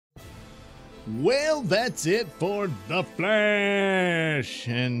Well, that's it for The Flash.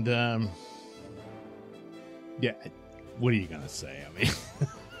 And, yeah, what are you going to say? I mean,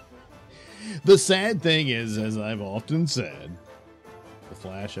 the sad thing is, as I've often said, The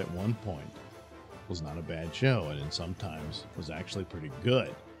Flash at one point was not a bad show, and sometimes was actually pretty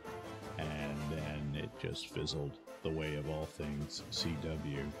good. And then it just fizzled the way of all things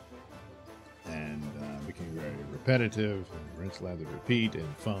CW. And became very repetitive, and rinse, lather, repeat,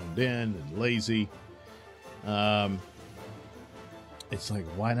 and phoned in, and lazy. It's like,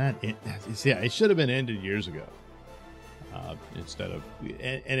 why not? It should have been ended years ago. Instead of,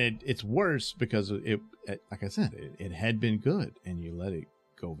 it's worse because it like I said, it had been good, and you let it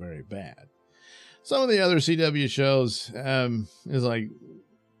go very bad. Some of the other CW shows is like,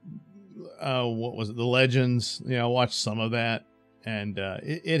 what was it? The Legends. I watched some of that. And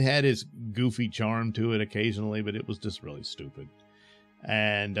it had its goofy charm to it occasionally, but it was just really stupid.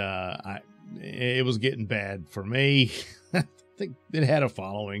 And it was getting bad for me. I think it had a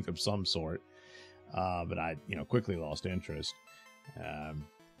following of some sort, but I quickly lost interest.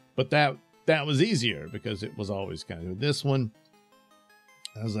 But that was easier because it was always kind of this one.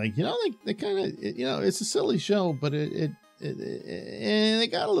 I was like, they kind of, it's a silly show, but and they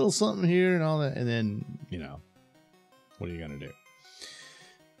got a little something here and all that. And then, what are you gonna do?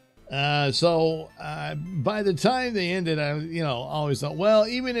 So by the time they ended, I always thought, well,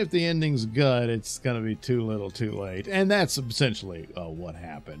 even if the ending's good, it's going to be too little too late. And that's essentially what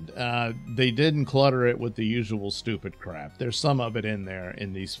happened. They didn't clutter it with the usual stupid crap. There's some of it in there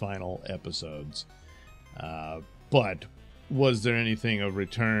in these final episodes. But was there anything of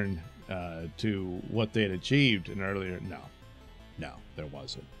return to what they had achieved in earlier? No, there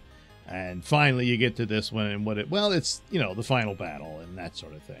wasn't. And finally you get to this one and it's, the final battle and that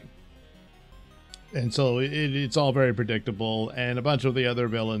sort of thing. And so it's all very predictable, and a bunch of the other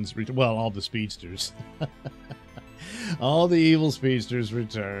villains, all the speedsters, all the evil speedsters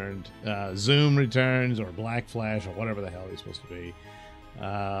returned. Zoom returns, or Black Flash, or whatever the hell he's supposed to be.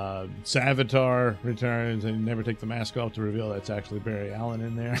 Savitar returns, and never take the mask off to reveal that's actually Barry Allen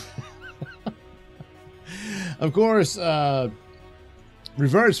in there. Of course,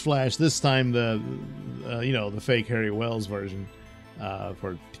 Reverse Flash, this time the fake Harry Wells version,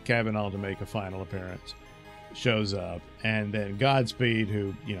 for Kavanaugh to make a final appearance, shows up, and then Godspeed,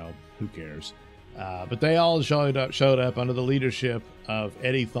 who cares, but they all showed up under the leadership of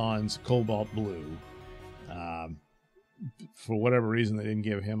Eddie Thawne's Cobalt Blue. For whatever reason, they didn't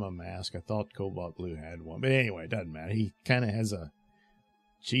give him a mask. I thought Cobalt Blue had one, but anyway, it doesn't matter. He kind of has a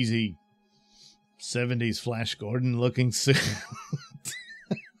cheesy 70s Flash Gordon looking suit.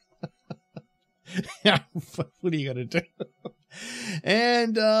 What are you gonna do?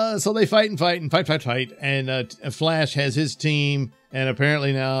 And so they fight, and Flash has his team, and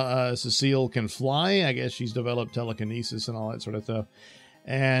apparently now Cecile can fly. I guess she's developed telekinesis and all that sort of stuff.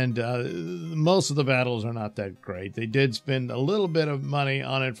 And most of the battles are not that great. They did spend a little bit of money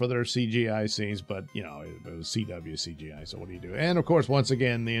on it for their CGI scenes, but it was CW CGI, so what do you do? And of course, once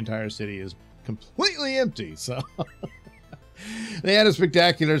again, the entire city is completely empty, so they had a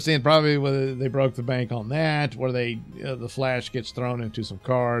spectacular scene, probably where they broke the bank on that, where the Flash gets thrown into some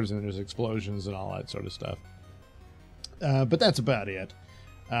cars and there's explosions and all that sort of stuff. But that's about it.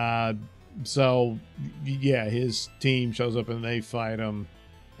 So yeah, his team shows up and they fight him.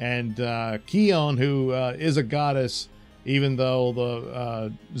 And Keon, who is a goddess, even though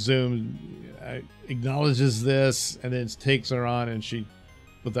the Zoom acknowledges this and then takes her on, and she,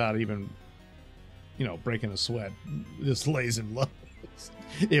 without even breaking a sweat, just lays him low.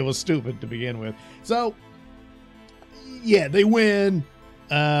 It was stupid to begin with. So, yeah, they win.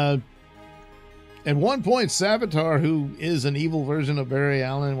 At one point, Savitar, who is an evil version of Barry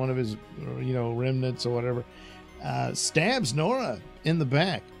Allen, one of his, remnants or whatever, stabs Nora in the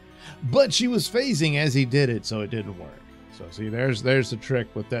back. But she was phasing as he did it, so it didn't work. So, see, there's the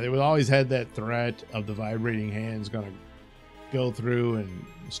trick with that. It always had that threat of the vibrating hands going to go through and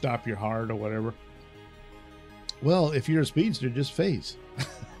stop your heart or whatever. Well, if you're a speedster, just phase.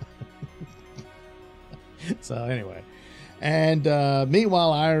 So anyway, and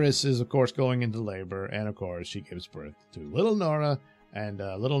meanwhile, Iris is, of course, going into labor, and of course, she gives birth to little Nora, and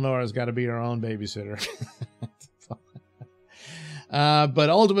little Nora's got to be her own babysitter. But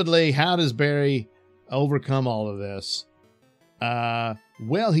ultimately, how does Barry overcome all of this?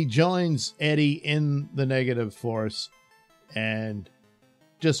 Well, he joins Eddie in the negative force and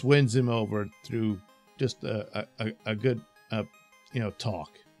just wins him over through just a good, talk.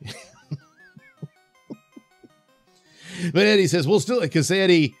 But Eddie says, well, still, because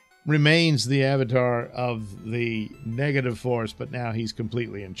Eddie remains the avatar of the negative force, but now he's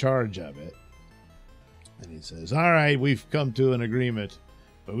completely in charge of it. And he says, all right, we've come to an agreement,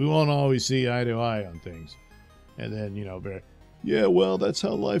 but we won't always see eye to eye on things. And then, Barry, yeah, well, that's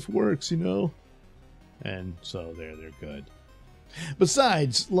how life works, And so they're good.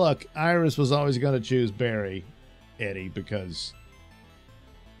 Besides, look, Iris was always going to choose Barry, Eddie, because,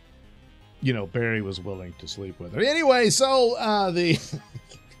 Barry was willing to sleep with her. Anyway, so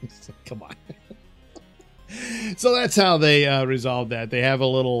come on. So that's how they resolved that. They have a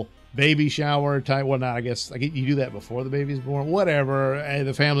little baby shower type. Well, not, I guess you do that before the baby's born. Whatever. And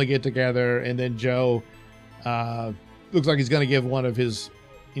the family get together, and then Joe looks like he's going to give one of his,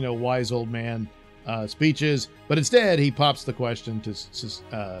 wise old man speeches, but instead he pops the question to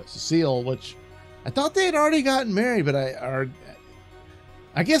Cecile, which I thought they had already gotten married, but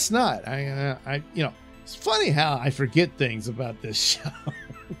I guess not. It's funny how I forget things about this show.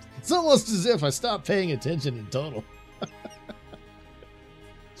 It's almost as if I stopped paying attention in total.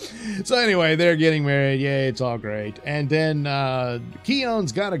 So anyway, they're getting married. Yay, it's all great. And then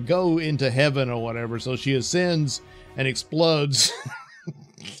Keon's got to go into heaven or whatever, so she ascends and explodes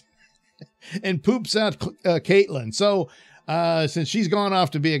and poops out Caitlin. So since she's gone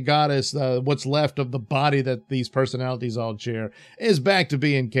off to be a goddess, what's left of the body that these personalities all share is back to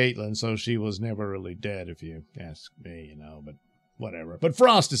being Caitlin. So she was never really dead, if you ask me, but whatever. But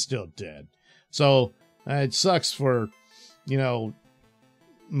Frost is still dead. So it sucks for,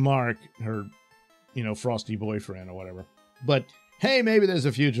 Mark, her, frosty boyfriend or whatever. But hey, maybe there's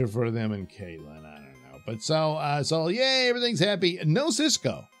a future for them and Caitlin. I don't know. But so yay, everything's happy. No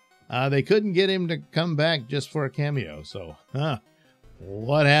Cisco. They couldn't get him to come back just for a cameo. So,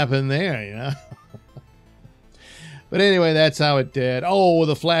 what happened there, But anyway, that's how it did. Oh,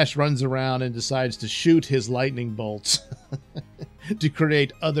 the Flash runs around and decides to shoot his lightning bolts to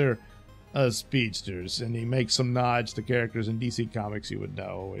create other speedsters. And he makes some nods to characters in DC Comics you would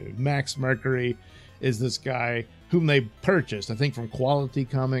know. Max Mercury is this guy whom they purchased, I think, from Quality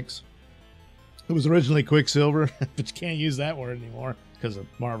Comics. It was originally Quicksilver, but you can't use that word anymore because of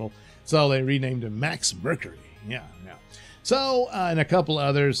Marvel. So they renamed him Max Mercury. Yeah. So, and a couple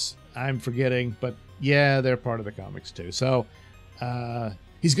others I'm forgetting, but yeah, they're part of the comics too. So,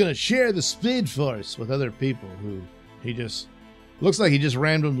 he's going to share the Speed Force with other people who he just looks like he just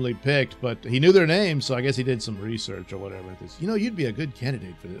randomly picked, but he knew their names, so I guess he did some research or whatever. You'd be a good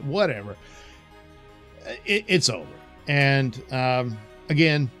candidate for this. Whatever. It's over. And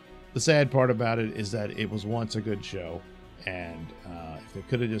again, the sad part about it is that it was once a good show, and if they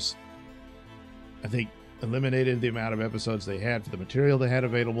could have just, I think, eliminated the amount of episodes they had for the material they had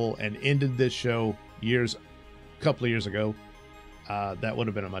available and ended this show a couple of years ago, that would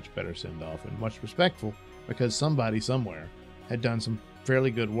have been a much better send-off and much respectful, because somebody somewhere had done some fairly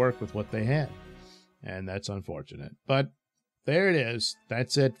good work with what they had, and that's unfortunate. But there it is.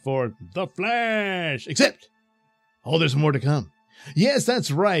 That's it for The Flash. Except, there's more to come. Yes,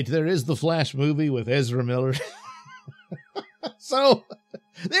 that's right. There is the Flash movie with Ezra Miller. So,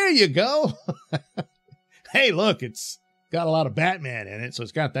 there you go. Hey, look, it's got a lot of Batman in it, so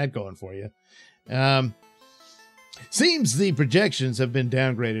it's got that going for you. Seems the projections have been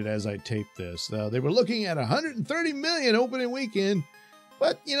downgraded as I tape this. They were looking at 130 million opening weekend,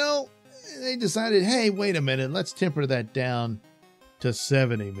 but, they decided, hey, wait a minute, let's temper that down to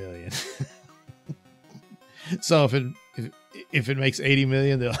 70 million. So if it makes 80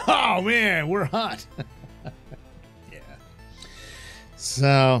 million, they'll, oh man, we're hot. Yeah.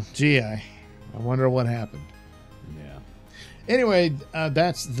 So, gee, I wonder what happened. Yeah. Anyway,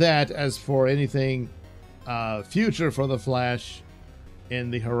 that's that. As for anything future for the Flash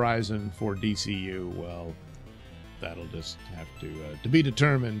in the horizon for DCU, well, that'll just have to be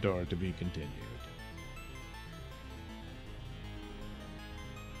determined or to be continued.